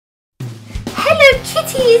Hello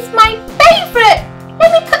Kitty is my favourite. Let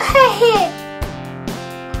me put her here.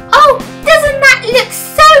 Oh, doesn't that look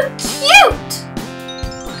so cute?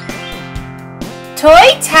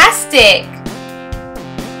 Toy-tastic!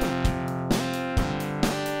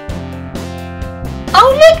 Oh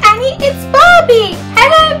look Annie, it's Barbie.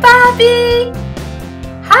 Hello Barbie.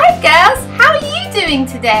 Hi girls, how are you doing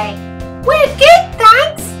today? We're good,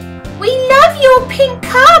 thanks. We love your pink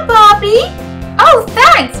car, Barbie. Oh,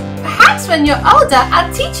 thanks. Perhaps when you're older,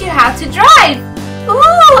 I'll teach you how to drive. Ooh,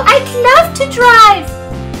 I'd love to drive.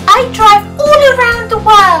 I drive all around the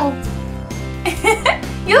world.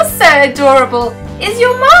 You're so adorable. Is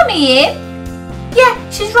your mommy in? Yeah,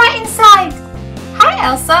 she's right inside. Hi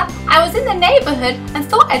Elsa, I was in the neighbourhood and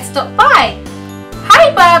thought I'd stop by.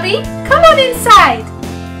 Hi Barbie, come on inside.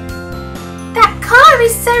 That car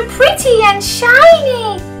is so pretty and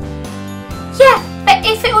shiny. Yeah, but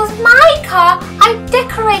if it was my car, I'd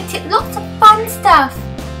decorate it lots of fun stuff.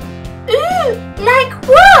 Ooh, like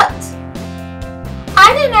what?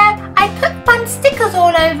 I don't know, I put fun stickers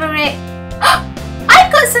all over it. I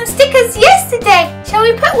got some stickers yesterday. Shall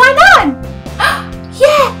we put one on?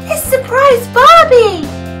 Yeah, let's surprise Barbie.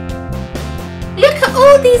 Look at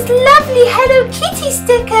all these lovely Hello Kitty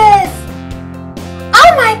stickers.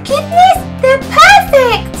 Oh my goodness, they're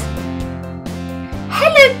perfect.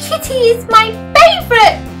 Hello Kitty is my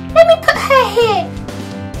favourite. Let me put her here.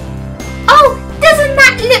 Oh, doesn't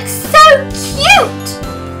that look so cute?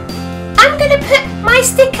 I'm going to put my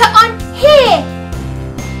sticker on here.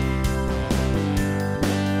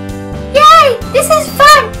 Yay, this is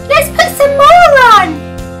fun. Let's put some more on.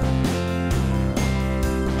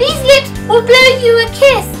 These lips will blow you a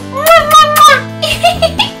kiss. Mwah, mwah, mwah.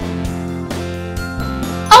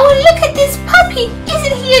 Oh, look at this puppy.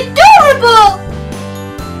 Isn't he adorable?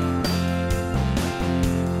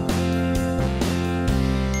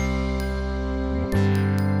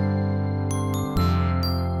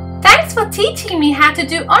 Thanks for teaching me how to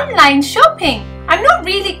do online shopping. I'm not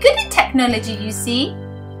really good at technology, you see.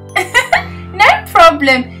 No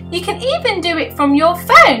problem. You can even do it from your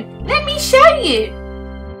phone. Let me show you.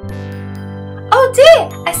 Oh dear,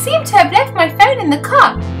 I seem to have left my phone in the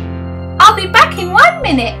car. I'll be back in 1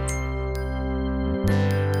 minute.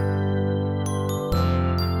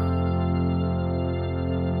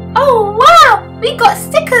 Oh wow, we got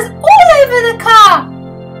stickers all over the car.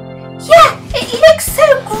 Yeah, it looks so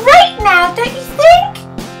great now, don't you think?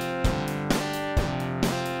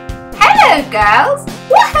 Hello girls,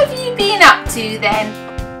 what have you been up to then?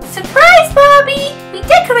 Surprise Barbie, we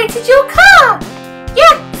decorated your car.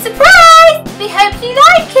 Yeah, surprise, we hope you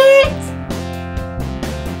like it.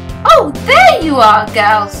 Oh, there you are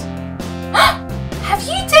girls. Have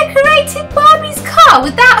you decorated Barbie's car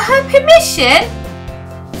without her permission?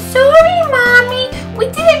 Sorry Mommy, we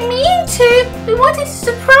didn't mean to. We wanted to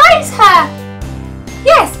surprise her.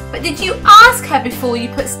 Yes, but did you ask her before you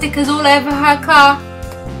put stickers all over her car?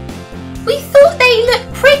 We thought they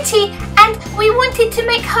looked pretty and we wanted to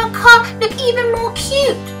make her car look even more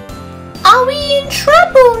cute. Are we in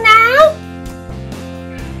trouble now?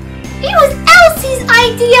 It was Elsie's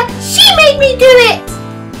idea. She made me do it.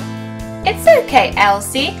 It's okay,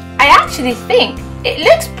 Elsie. I actually think it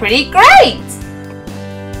looks pretty great.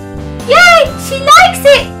 Yay, she likes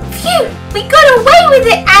it. Phew, we got away with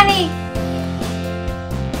it, Annie.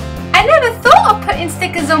 I never thought of putting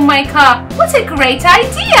stickers on my car. What a great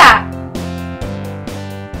idea.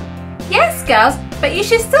 Yes, girls, but you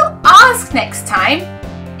should still ask next time,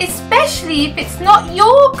 especially if it's not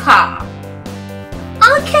your car.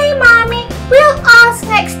 Okay, Mommy, we'll ask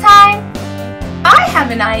next time. I have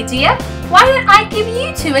an idea. Why don't I give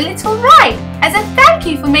you two a little ride as a thank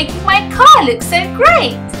you for making my car look so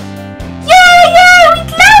great? Yeah,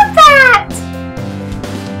 we'd love that.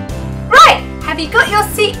 Right, have you got your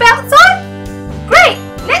seatbelts on? Great,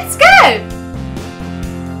 let's go.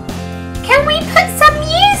 Can we put some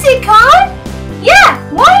music on? Yeah,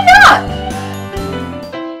 why not?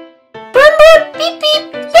 Boom, boom, beep, beep,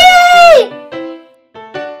 yay!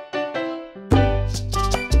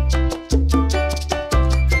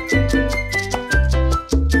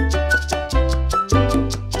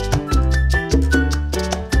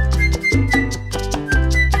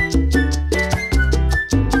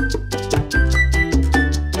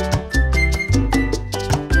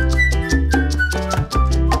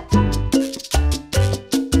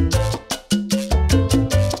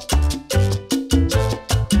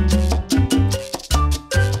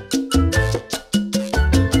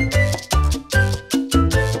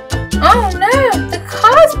 Oh no, the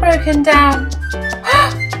car's broken down.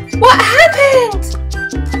 What happened?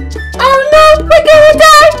 Oh no, we're gonna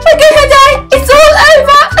die! We're gonna die! It's all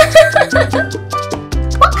over!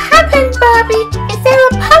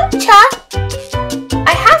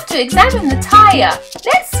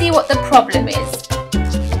 see what the problem is.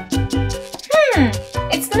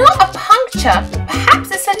 It's not a puncture.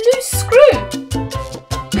 Perhaps it's a loose screw.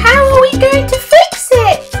 How are we going to fix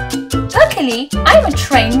it? Luckily, I'm a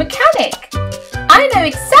trained mechanic. I know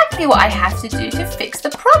exactly what I have to do to fix the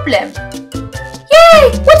problem.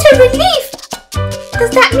 Yay! What a relief!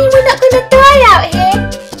 Does that mean we're not going to die out here?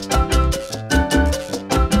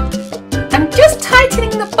 I'm just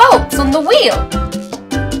tightening the bolts on the wheel.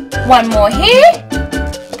 One more here.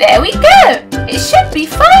 There we go. It should be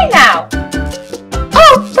fine now.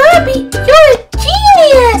 Oh, Barbie, you're a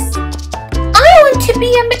genius! I want to be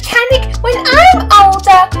a mechanic when I'm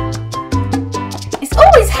older. It's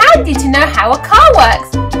always handy to know how a car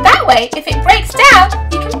works. That way, if it breaks down,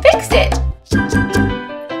 you can fix it.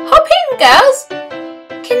 Hop in, girls.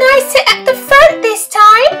 Can I sit at the front this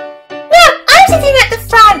time? No, I'm sitting at the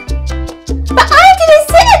front. But I'm going to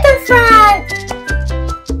sit at the front.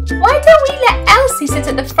 Why don't we let Elsie sit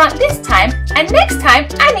at the front this time, and next time,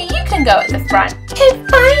 Annie, you can go at the front. Okay,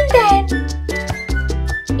 fine then.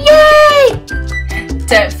 Yay!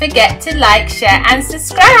 Don't forget to like, share and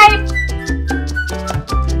subscribe.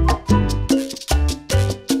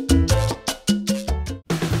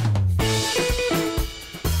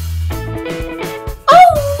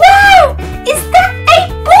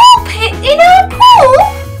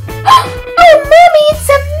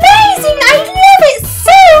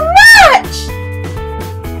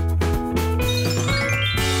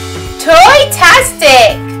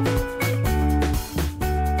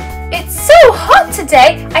 It's so hot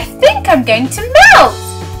today, I think I'm going to melt.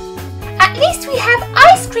 At least we have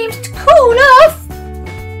ice creams to cool off.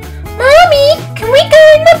 Mommy, can we go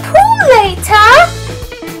in the pool later?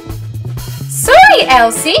 Sorry,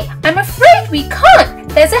 Elsie, I'm afraid we can't.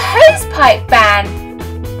 There's a hose pipe ban.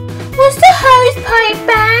 What's the hose pipe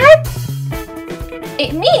ban?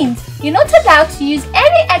 It means you're not allowed to use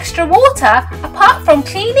any extra water apart from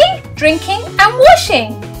cleaning, drinking and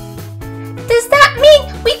washing. Does that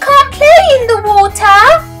mean we can't play in the water?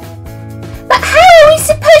 But how are we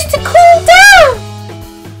supposed to cool down?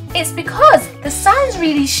 It's because the sun's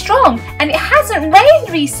really strong and it hasn't rained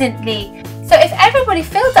recently. So if everybody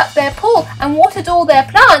filled up their pool and watered all their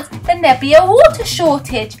plants, then there'd be a water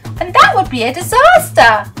shortage and that would be a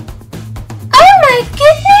disaster. Oh my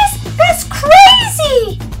goodness, that's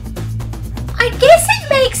crazy! I guess it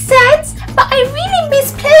makes sense, but I really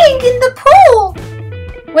miss playing in the pool.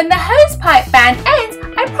 When the hose pipe ban ends,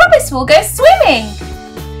 I promise we'll go swimming.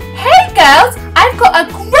 Hey girls, I've got a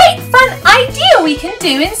great fun idea we can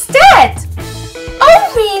do instead.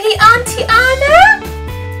 Oh really, Auntie Anna?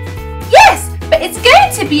 Yes, but it's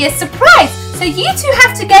going to be a surprise, so you two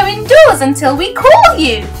have to go indoors until we call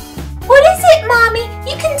you. What is it, Mommy?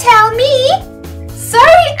 You can tell me.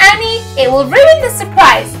 Sorry, Annie, it will ruin the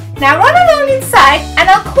surprise. Now run along inside and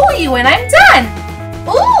I'll call you when I'm done.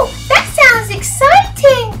 Ooh, that sounds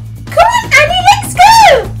exciting. Come on, Annie, let's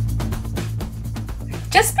go.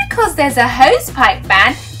 Just because there's a hose pipe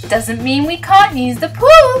ban doesn't mean we can't use the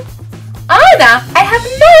pool. Anna, I have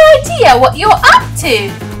no idea what you're up to.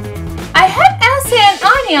 I hope Elsa and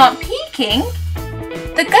Annie aren't peeking.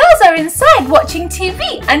 The girls are inside watching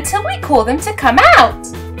TV until we call them to come out.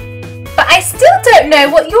 But I still don't know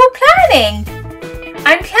what you're planning.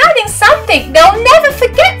 I'm planning something they'll never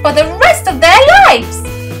forget for the rest of their lives.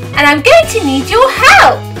 And I'm going to need your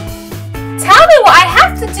help. Tell me what I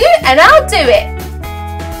have to do and I'll do it.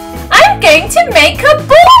 I'm going to make a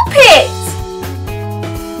ball pit.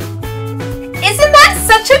 Isn't that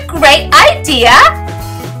such a great idea?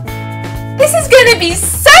 This is going to be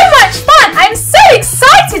so much fun. I'm so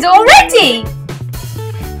excited already.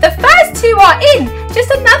 The first two are in. Just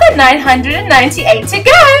another 998 to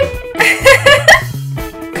go.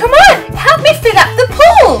 Come on, help me fill up the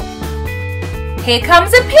pool. Here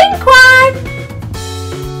comes a pink one.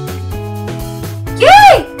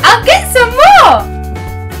 Yay, I'll get some more.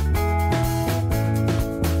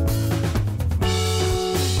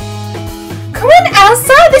 Come on,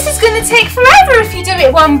 Elsa, this is going to take forever if you do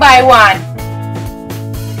it one by one.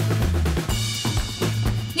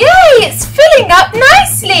 Yay, it's filling up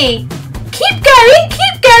nicely. Keep going,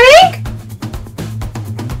 keep going.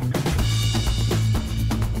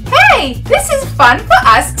 Hey, this is fun for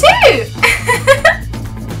us too.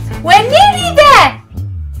 We're nearly there.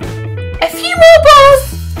 A few more balls.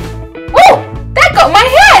 Oh, that got my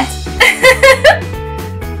head.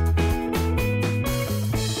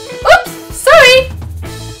 Oops, sorry.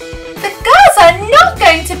 The girls are not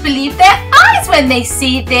going to believe their eyes when they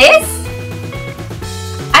see this.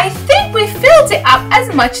 I think we filled it up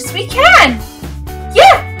as much as we can.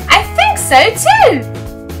 Yeah, I think so too.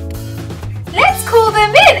 Let's call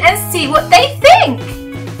them in and see what they think.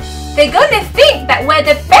 They're gonna think that we're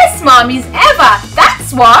the best mommies ever,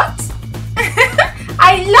 that's what!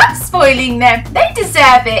 I love spoiling them, they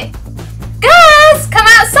deserve it! Girls, come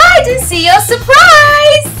outside and see your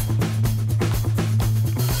surprise!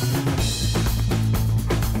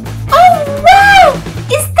 Oh wow!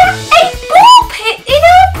 Is that a ball pit in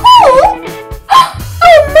our pool?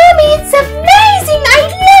 Oh Mummy, it's amazing! I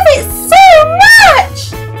love it so much!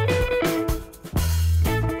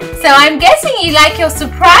 So I'm guessing you like your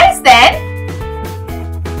surprise then?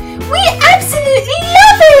 We absolutely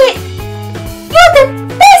love it! You're the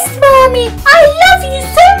best, Mommy! I love you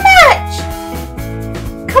so much!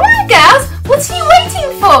 Come on girls, what are you waiting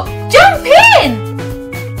for? Jump in!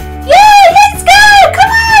 Yay, let's go!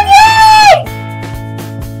 Come on, yay!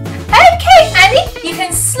 Okay Annie, you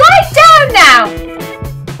can slide down now!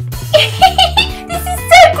 This is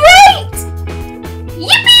so great!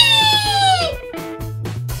 Yippee!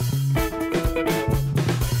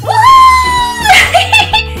 Woohoo!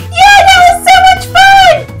 Yeah, that was so much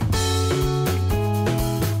fun!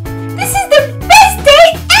 This is the best day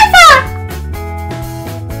ever!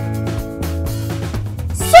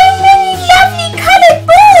 So many lovely coloured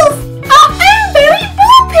balls! Our own very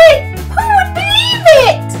ball pit! Who would believe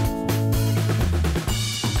it?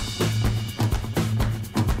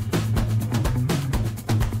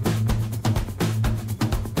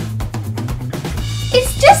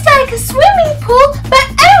 It's just like a swimming pool, but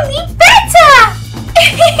only better!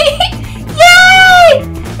 Yay!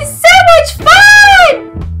 It's so much fun!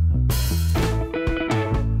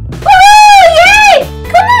 Woohoo! Yay!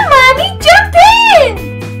 Come on, Mommy, jump in!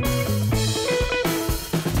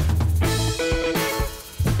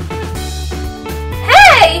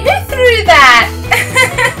 Hey, who threw that?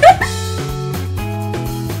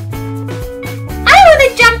 I want to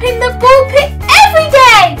jump in the ball pit every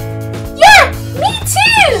day! Yeah, me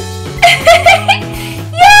too!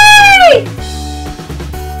 Yay!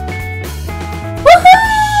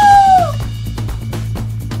 Woohoo!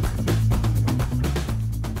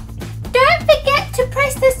 Don't forget to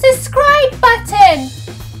press the subscribe button.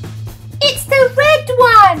 It's the red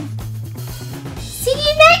one.